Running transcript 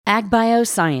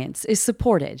Agbioscience is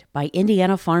supported by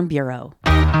Indiana Farm Bureau.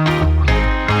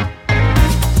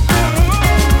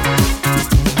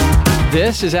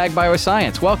 This is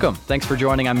Agbioscience. Welcome. Thanks for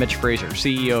joining. I'm Mitch Fraser,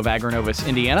 CEO of AgroRenew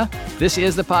Indiana. This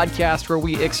is the podcast where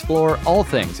we explore all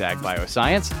things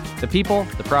agbioscience, the people,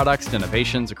 the products, and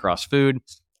innovations across food,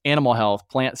 animal health,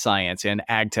 plant science, and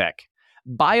ag tech.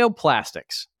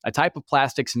 Bioplastics, a type of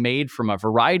plastics made from a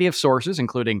variety of sources,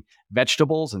 including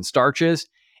vegetables and starches,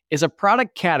 is a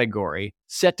product category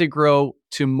set to grow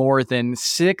to more than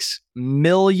 6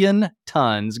 million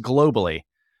tons globally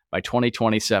by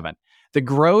 2027. The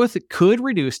growth could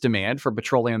reduce demand for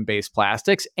petroleum-based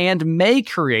plastics and may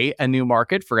create a new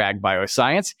market for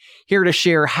agbioscience. Here to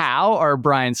share how are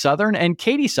Brian Southern and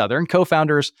Katie Southern,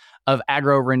 co-founders of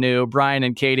AgroRenew. Brian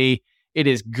and Katie, it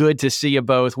is good to see you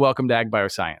both. Welcome to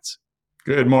Agbioscience.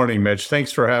 Good morning, Mitch.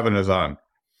 Thanks for having us on.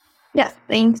 Yes,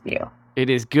 thank you. It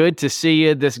is good to see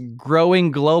you. This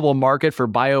growing global market for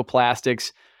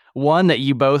bioplastics, one that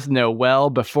you both know well.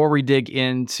 Before we dig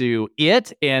into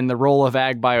it and the role of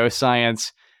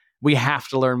agbioscience, we have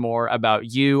to learn more about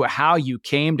you, how you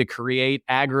came to create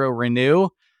AgroRenew.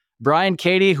 Brian,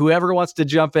 Katie, whoever wants to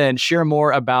jump in, share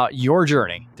more about your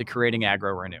journey to creating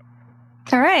AgroRenew.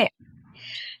 All right.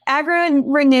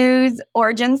 AgroRenew's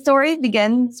origin story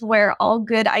begins where all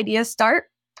good ideas start,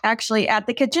 actually at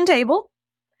the kitchen table.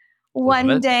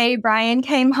 One day, Brian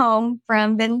came home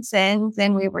from Vincennes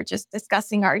and we were just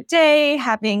discussing our day,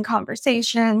 having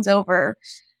conversations over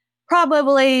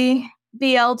probably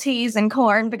BLTs and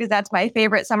corn, because that's my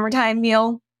favorite summertime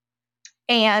meal.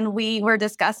 And we were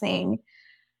discussing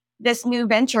this new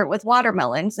venture with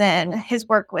watermelons and his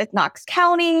work with Knox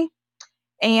County.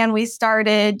 And we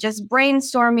started just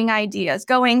brainstorming ideas,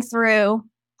 going through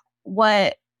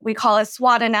what we call a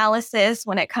SWOT analysis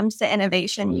when it comes to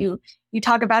innovation. You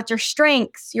talk about your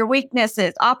strengths, your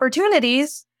weaknesses,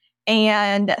 opportunities,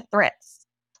 and threats.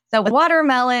 So with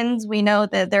watermelons, we know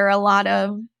that there are a lot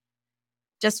of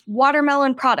just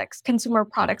watermelon products, consumer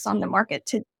products on the market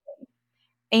today.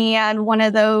 And one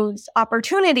of those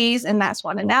opportunities in that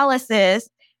SWOT analysis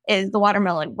is the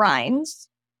watermelon rinds,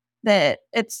 that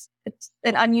it's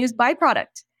an unused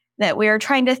byproduct that we are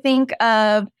trying to think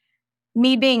of.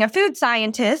 Me being a food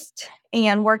scientist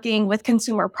and working with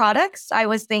consumer products, I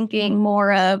was thinking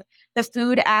more of the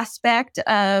food aspect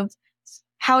of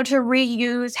how to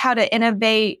reuse, how to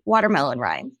innovate watermelon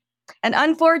rind. And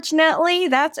unfortunately,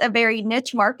 that's a very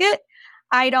niche market.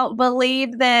 I don't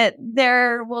believe that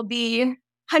there will be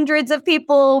hundreds of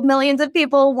people, millions of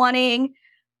people wanting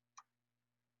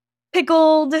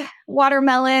pickled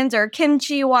watermelons or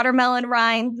kimchi watermelon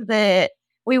rinds. That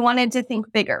we wanted to think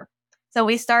bigger. So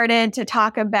we started to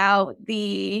talk about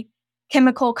the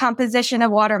chemical composition of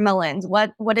watermelons.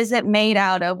 What is it made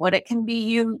out of? What can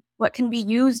be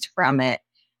used from it?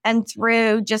 And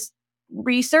through just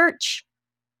research,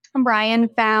 Brian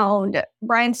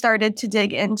started to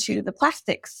dig into the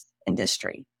plastics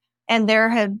industry. And there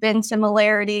have been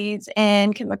similarities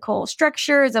in chemical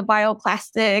structures of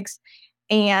bioplastics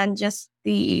and just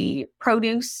the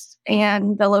produce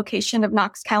and the location of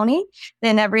Knox County.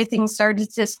 Then everything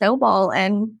started to snowball,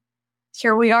 and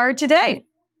here we are today.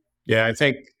 Yeah, I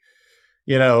think,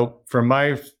 from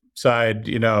my side,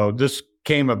 this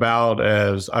came about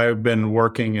as I've been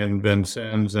working in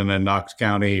Vincennes and in Knox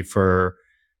County for,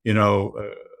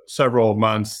 several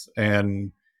months.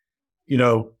 And,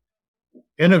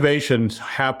 innovation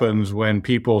happens when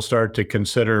people start to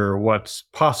consider what's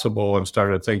possible and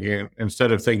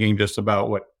instead of thinking just about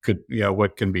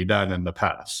what can be done in the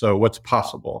past. So what's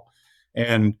possible,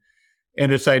 and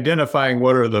it's identifying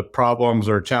what are the problems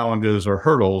or challenges or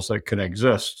hurdles that can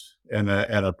exist in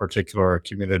a particular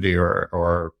community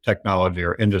or technology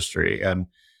or industry. And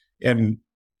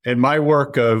in my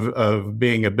work of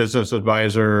being a business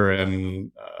advisor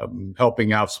and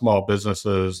helping out small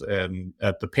businesses and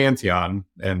at the Pantheon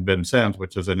in Vincennes,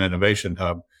 which is an innovation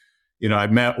hub, I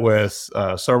met with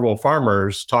several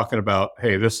farmers talking about,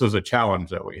 hey, this is a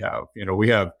challenge that we have. We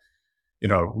have,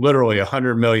 literally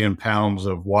 100 million pounds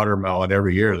of watermelon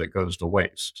every year that goes to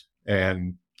waste.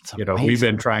 And, we've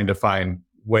been trying to find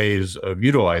ways of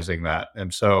utilizing that.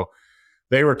 And so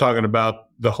they were talking about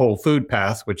the whole food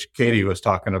path, which Katie was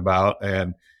talking about.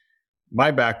 And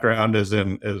my background is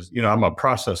I'm a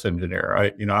process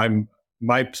engineer.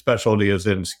 My specialty is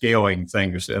in scaling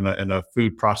things in a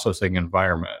food processing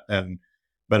environment.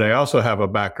 But I also have a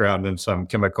background in some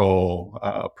chemical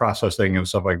processing and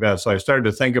stuff like that. So I started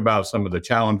to think about some of the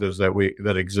challenges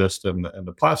that exist in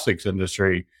the plastics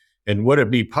industry, and would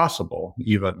it be possible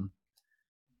even,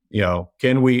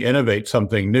 can we innovate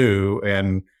something new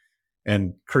and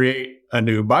create a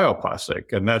new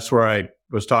bioplastic? And that's where I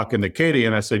was talking to Katie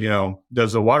and I said,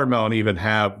 does the watermelon even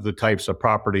have the types of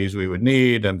properties we would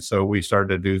need? And so we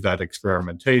started to do that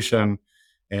experimentation.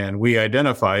 And we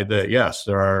identified that, yes,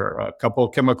 there are a couple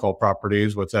of chemical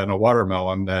properties within a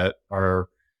watermelon that are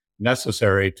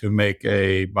necessary to make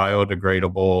a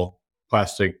biodegradable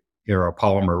plastic, or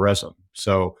polymer resin.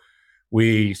 So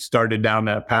we started down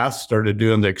that path, started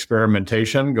doing the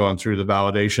experimentation, going through the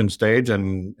validation stage,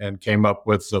 and came up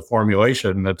with the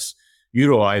formulation that's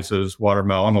utilizes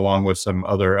watermelon along with some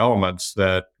other elements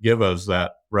that give us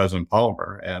that resin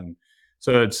polymer. And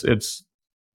so it's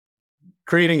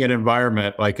creating an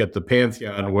environment like at the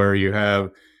Pantheon where you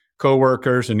have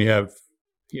coworkers and you have,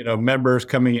 members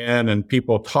coming in and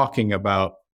people talking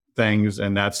about things.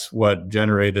 And that's what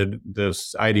generated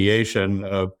this ideation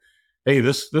of, hey,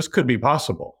 this could be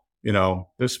possible.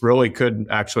 This really could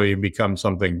actually become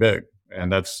something big.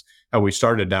 And that's how we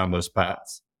started down this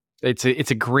path. It's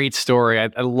a great story.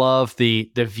 I love the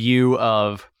view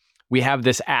of, we have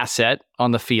this asset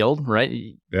on the field, right?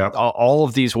 Yeah. All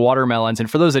of these watermelons. And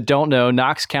for those that don't know,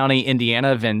 Knox County,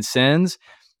 Indiana, Vincennes,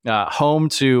 home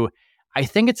to, I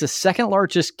think it's the second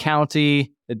largest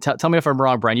county. Tell me if I'm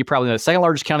wrong, Brian. You probably know the second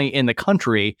largest county in the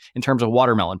country in terms of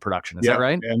watermelon production. Is that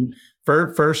right? And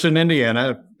first in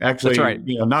Indiana. Actually, that's right.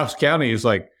 Knox County is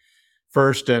like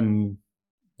first in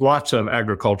lots of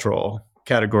agricultural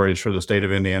categories for the state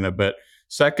of Indiana, but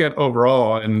second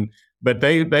overall. But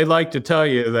they like to tell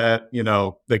you that,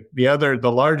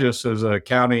 the largest is a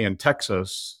county in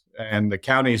Texas, and the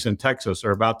counties in Texas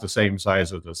are about the same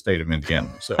size as the state of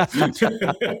Indiana. So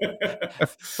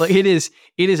well, it is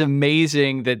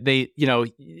amazing that they,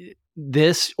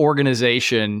 this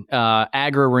organization,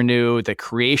 AgroRenew, the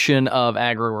creation of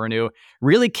AgroRenew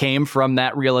really came from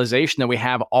that realization that we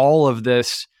have all of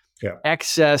this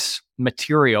excess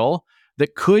material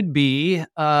that could be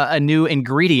a new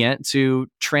ingredient to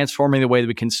transforming the way that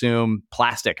we consume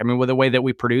plastic. I mean, with the way that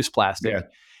we produce plastic. Yeah.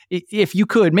 If you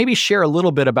could maybe share a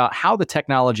little bit about how the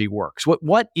technology works.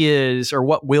 What is or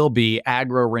what will be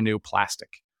AgroRenew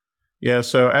plastic? Yeah,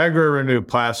 so AgroRenew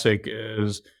plastic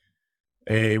is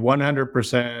a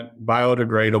 100%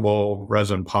 biodegradable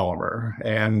resin polymer.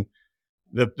 And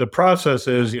the process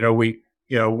is,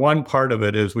 one part of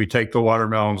it is we take the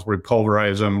watermelons, we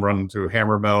pulverize them, run them through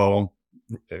hammer mill,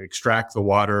 extract the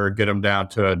water, get them down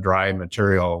to a dry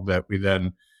material that we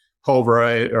then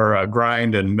pulverize or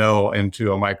grind and mill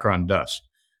into a micron dust.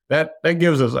 That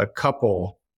gives us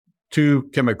two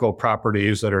chemical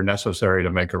properties that are necessary to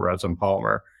make a resin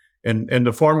polymer. And in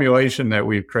the formulation that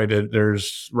we've created,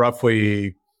 there's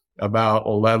roughly about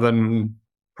 11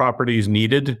 properties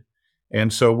needed.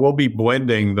 And so we'll be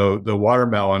blending the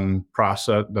watermelon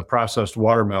process, the processed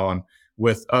watermelon,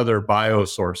 with other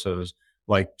biosources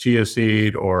like chia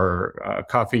seed or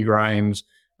coffee grinds.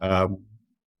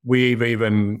 We've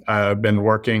even been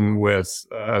working with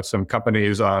some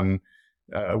companies on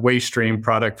waste stream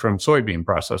product from soybean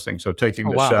processing. So taking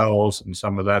the shells and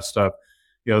some of that stuff.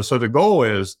 So the goal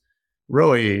is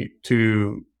really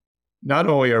to, not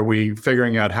only are we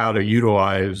figuring out how to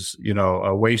utilize,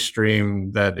 a waste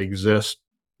stream that exists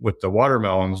with the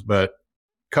watermelons, but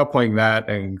coupling that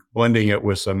and blending it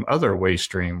with some other waste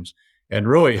streams and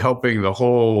really helping the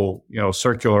whole,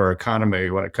 circular economy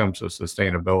when it comes to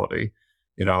sustainability.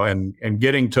 And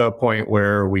getting to a point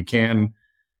where we can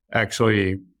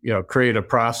actually, create a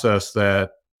process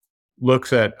that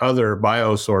looks at other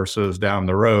biosources down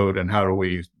the road and how do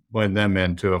we blend them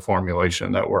into a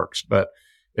formulation that works. But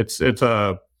it's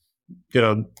a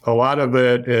lot of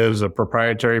it is a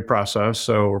proprietary process,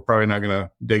 so we're probably not going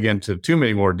to dig into too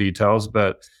many more details,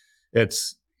 but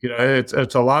it's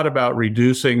a lot about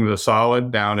reducing the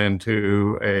solid down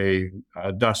into a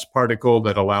dust particle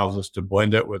that allows us to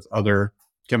blend it with other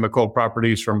chemical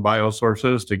properties from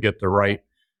biosources to get the right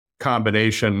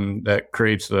combination that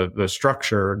creates the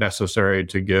structure necessary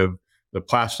to give the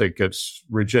plastic its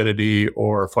rigidity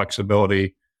or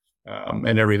flexibility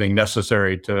and everything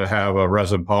necessary to have a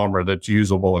resin polymer that's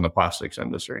usable in the plastics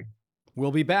industry.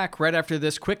 We'll be back right after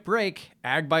this quick break.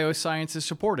 AgBioscience is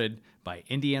supported by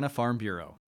Indiana Farm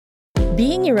Bureau.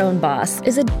 Being your own boss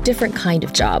is a different kind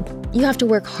of job. You have to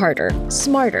work harder,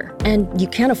 smarter, and you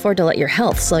can't afford to let your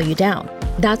health slow you down.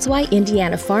 That's why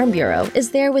Indiana Farm Bureau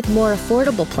is there with more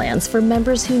affordable plans for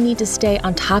members who need to stay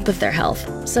on top of their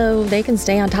health, so they can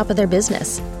stay on top of their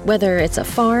business, whether it's a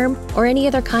farm or any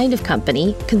other kind of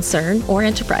company, concern, or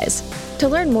enterprise. To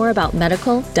learn more about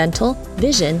medical, dental,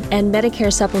 vision, and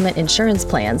Medicare supplement insurance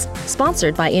plans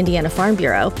sponsored by Indiana Farm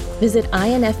Bureau, visit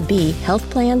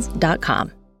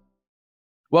infbhealthplans.com.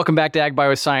 Welcome back to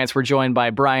AgBioscience. We're joined by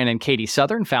Brian and Katie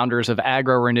Southern, founders of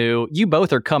AgroRenew. You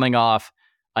both are coming off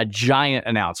a giant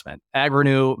announcement.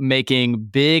 AgroRenew making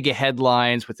big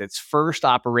headlines with its first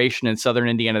operation in southern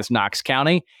Indiana's Knox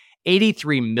County.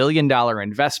 $83 million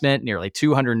investment, nearly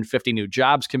 250 new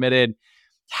jobs committed.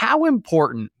 How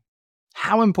important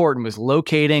was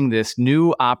locating this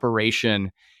new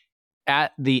operation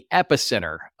at the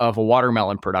epicenter of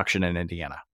watermelon production in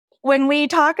Indiana? When we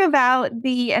talk about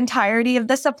the entirety of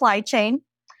the supply chain,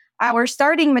 our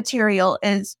starting material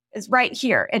is right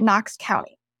here in Knox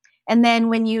County. And then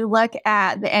when you look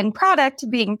at the end product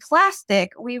being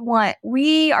plastic,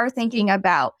 we are thinking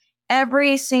about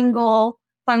every single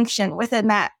function within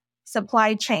that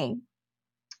supply chain.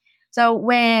 So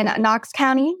when Knox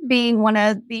County, being one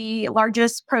of the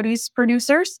largest produce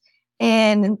producers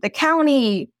in the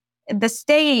county, the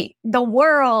state, the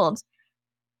world,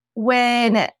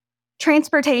 when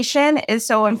transportation is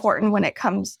so important when it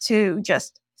comes to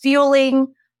just fueling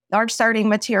our starting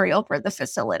material for the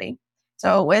facility.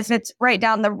 So if it's right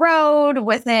down the road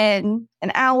within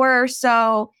an hour or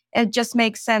so, it just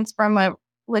makes sense from a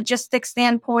logistics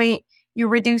standpoint. You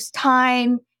reduce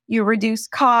time, you reduce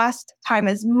cost, time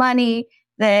is money,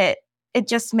 that it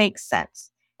just makes sense.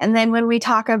 And then when we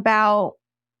talk about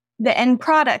the end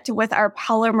product with our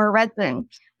polymer resin,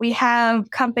 we have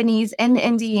companies in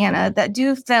Indiana that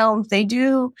do films, they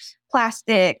do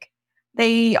plastic.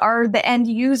 They are the end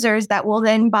users that will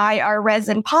then buy our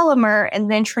resin polymer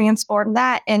and then transform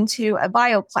that into a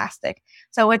bioplastic.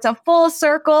 So it's a full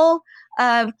circle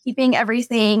of keeping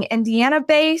everything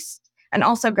Indiana-based and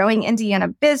also growing Indiana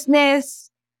business,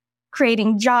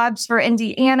 creating jobs for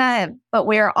Indiana, but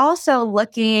we're also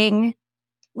looking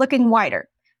wider.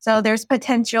 So there's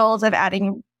potentials of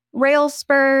adding rail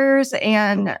spurs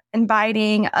and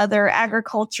inviting other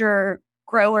agriculture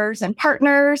growers and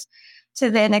partners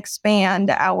to then expand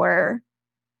our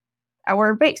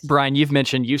base. Brian, you've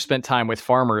mentioned you've spent time with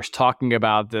farmers talking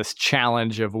about this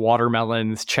challenge of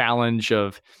watermelons, challenge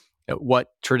of what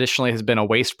traditionally has been a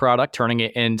waste product, turning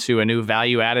it into a new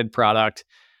value-added product.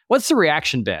 What's the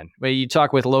reaction been? When you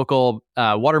talk with local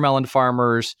watermelon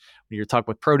farmers, when you talk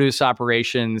with produce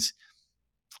operations,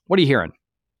 what are you hearing?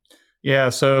 Yeah,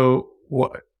 so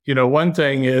one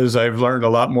thing is I've learned a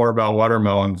lot more about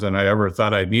watermelons than I ever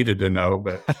thought I needed to know.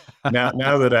 But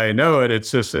now that I know it,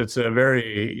 it's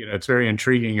very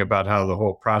intriguing about how the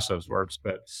whole process works.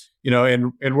 But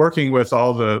in working with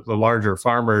all the larger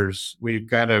farmers, we've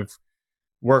kind of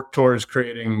worked towards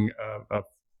creating a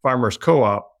farmers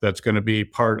co-op that's going to be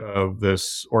part of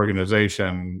this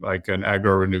organization, like an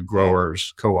AgroRenew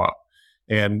growers co-op.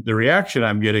 And the reaction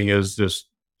I'm getting is this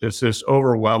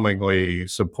overwhelmingly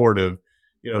supportive.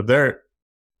 They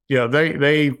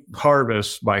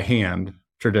harvest by hand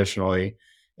traditionally.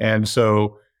 And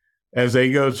so as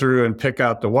they go through and pick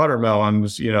out the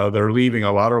watermelons, they're leaving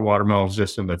a lot of watermelons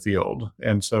just in the field.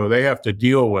 And so they have to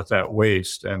deal with that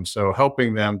waste. And so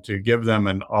helping them to give them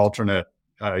an alternate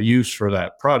use for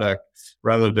that product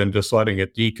rather than just letting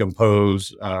it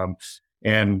decompose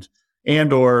and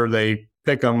or they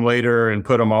pick them later and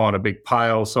put them all in a big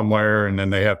pile somewhere. And then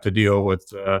they have to deal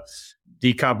with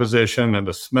decomposition and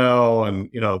the smell and,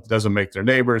 it doesn't make their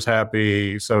neighbors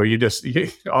happy. So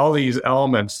all these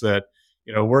elements that,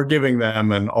 we're giving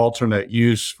them an alternate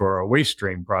use for a waste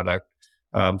stream product.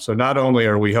 So not only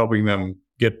are we helping them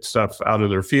get stuff out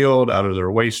of their field, out of their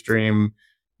waste stream,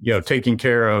 taking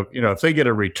care of, if they get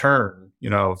a return,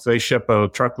 if they ship a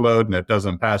truckload and it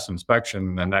doesn't pass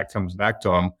inspection and that comes back to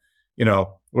them,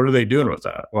 what are they doing with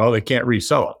that? Well, they can't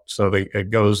resell it. So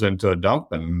it goes into a dump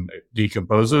and it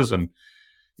decomposes and,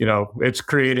 it's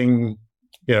creating,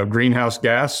 greenhouse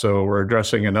gas. So we're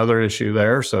addressing another issue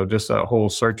there. So just that whole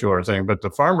circular thing. But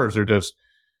the farmers are just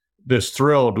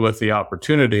thrilled with the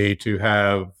opportunity to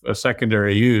have a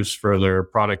secondary use for their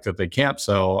product that they can't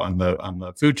sell on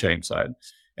the food chain side.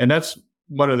 And that's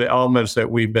one of the elements that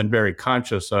we've been very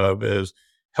conscious of is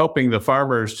helping the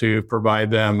farmers to provide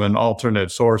them an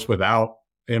alternate source without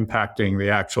impacting the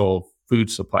actual food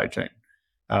supply chain.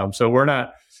 So we're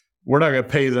not going to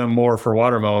pay them more for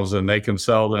watermelons than they can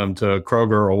sell them to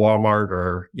Kroger or Walmart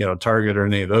or, Target or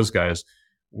any of those guys.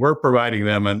 We're providing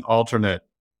them an alternate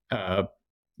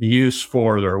use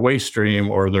for their waste stream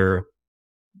or their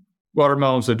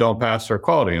watermelons that don't pass their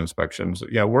quality inspections.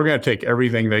 We're going to take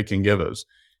everything they can give us.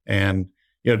 And,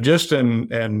 just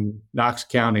in Knox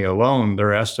County alone,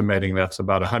 they're estimating that's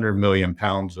about 100 million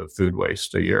pounds of food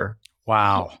waste a year.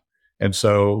 Wow. And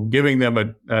so giving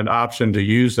them an option to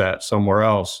use that somewhere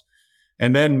else.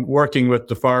 And then working with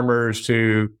the farmers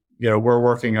to, we're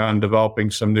working on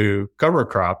developing some new cover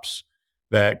crops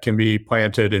that can be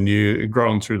planted and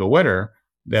grown through the winter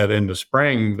that in the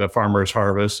spring, the farmers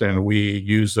harvest, and we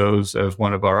use those as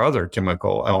one of our other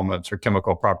chemical elements or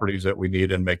chemical properties that we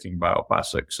need in making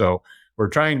bioplastics. So we're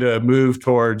trying to move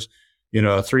towards, a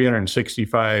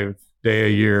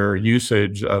 365-day-a-year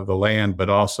usage of the land, but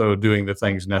also doing the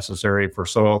things necessary for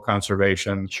soil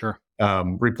conservation. Sure.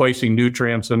 Replacing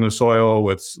nutrients in the soil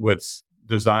with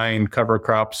design cover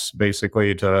crops,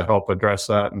 basically, to help address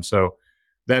that. And so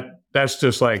that's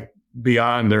just like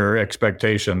beyond their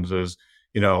expectations is,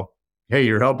 hey,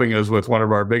 you're helping us with one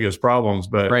of our biggest problems,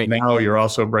 but now you're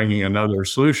also bringing another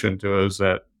solution to us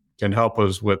that can help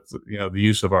us with, the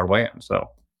use of our land. So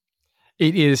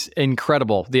it is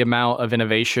incredible the amount of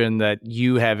innovation that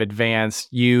you have advanced,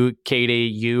 you, Katie,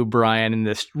 you, Brian, in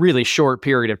this really short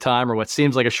period of time, or what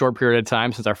seems like a short period of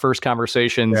time since our first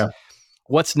conversations. Yeah.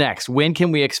 What's next? When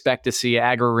can we expect to see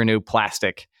AgroRenew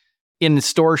plastic in the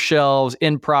store shelves,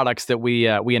 in products that we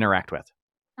interact with?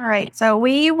 All right. So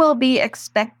we will be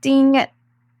expecting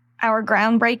our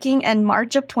groundbreaking in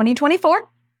March of 2024.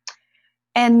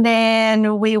 And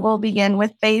then we will begin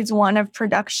with phase 1 of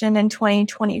production in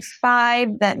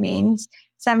 2025. That means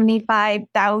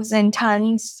 75,000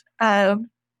 tons of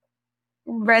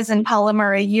resin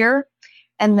polymer a year.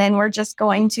 And then we're just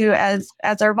going to, as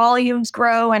our volumes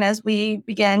grow and as we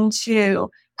begin to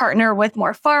partner with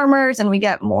more farmers and we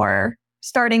get more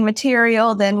starting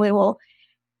material, then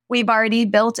we've already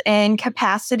built in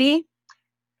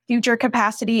future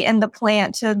capacity in the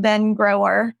plant to then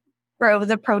grow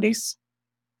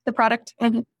the product.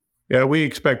 Mm-hmm. Yeah, we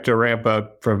expect to ramp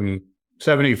up from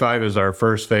 75 as our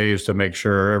first phase to make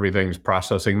sure everything's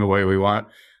processing the way we want.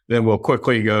 Then we'll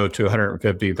quickly go to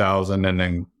 150,000, and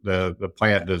then the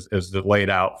plant is laid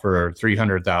out for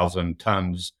 300,000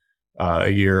 tons a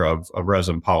year of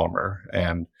resin polymer.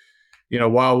 And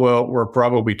while we're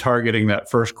probably targeting that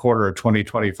first quarter of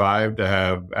 2025 to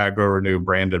have AgroRenew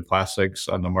branded plastics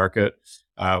on the market,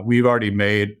 we've already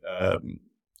made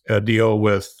a deal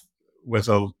with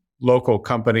a local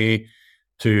company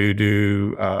to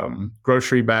do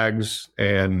grocery bags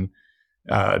and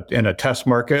in a test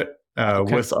market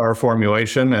with our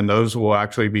formulation, and those will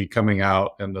actually be coming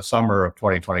out in the summer of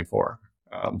 2024.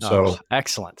 So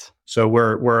excellent. So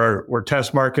we're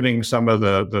test marketing some of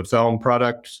the film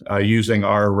products using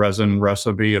our resin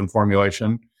recipe and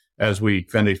formulation as we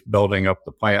finish building up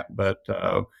the plant. But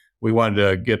we wanted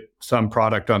to get some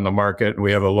product on the market.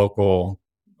 We have a local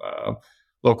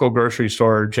grocery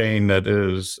store chain that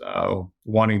is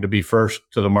wanting to be first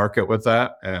to the market with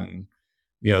that, and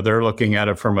they're looking at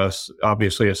it from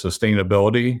obviously a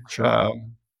sustainability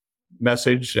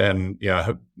message, and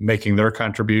making their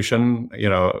contribution.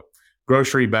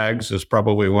 Grocery bags is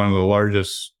probably one of the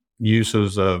largest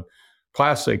uses of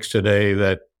plastics today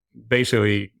that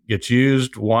basically gets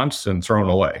used once and thrown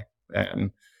away.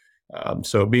 And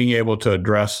so being able to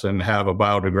address and have a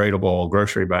biodegradable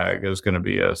grocery bag is going to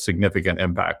be a significant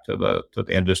impact to the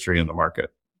industry and the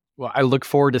market. Well, I look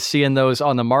forward to seeing those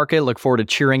on the market. Look forward to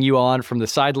cheering you on from the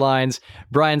sidelines.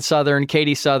 Brian Southern,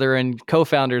 Katie Southern,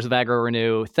 co-founders of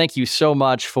AgroRenew, thank you so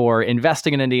much for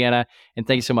investing in Indiana, and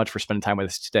thank you so much for spending time with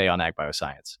us today on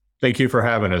AgBioscience. Thank you for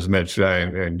having us, Mitch. I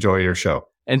enjoy your show.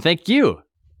 And thank you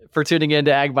for tuning in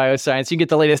to AgBioscience. You get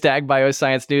the latest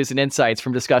AgBioscience news and insights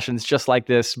from discussions just like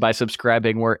this by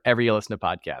subscribing wherever you listen to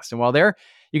podcasts. And while there,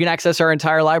 you can access our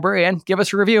entire library and give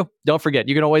us a review. Don't forget,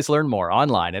 you can always learn more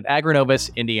online at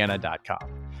agrinovusindiana.com.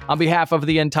 On behalf of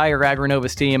the entire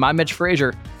AgroNovus team, I'm Mitch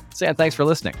Frazier, saying thanks for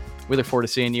listening. We look forward to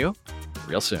seeing you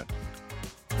real soon.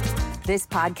 This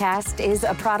podcast is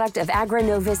a product of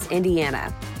AgroNovus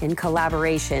Indiana in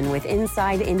collaboration with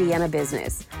Inside Indiana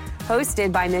Business.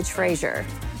 Hosted by Mitch Frazier.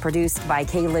 Produced by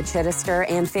Kayla Chittister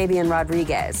and Fabian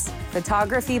Rodriguez.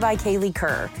 Photography by Kaylee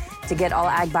Kerr. To get all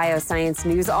AgBioscience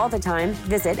news all the time,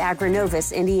 visit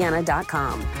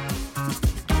agrinovusindiana.com.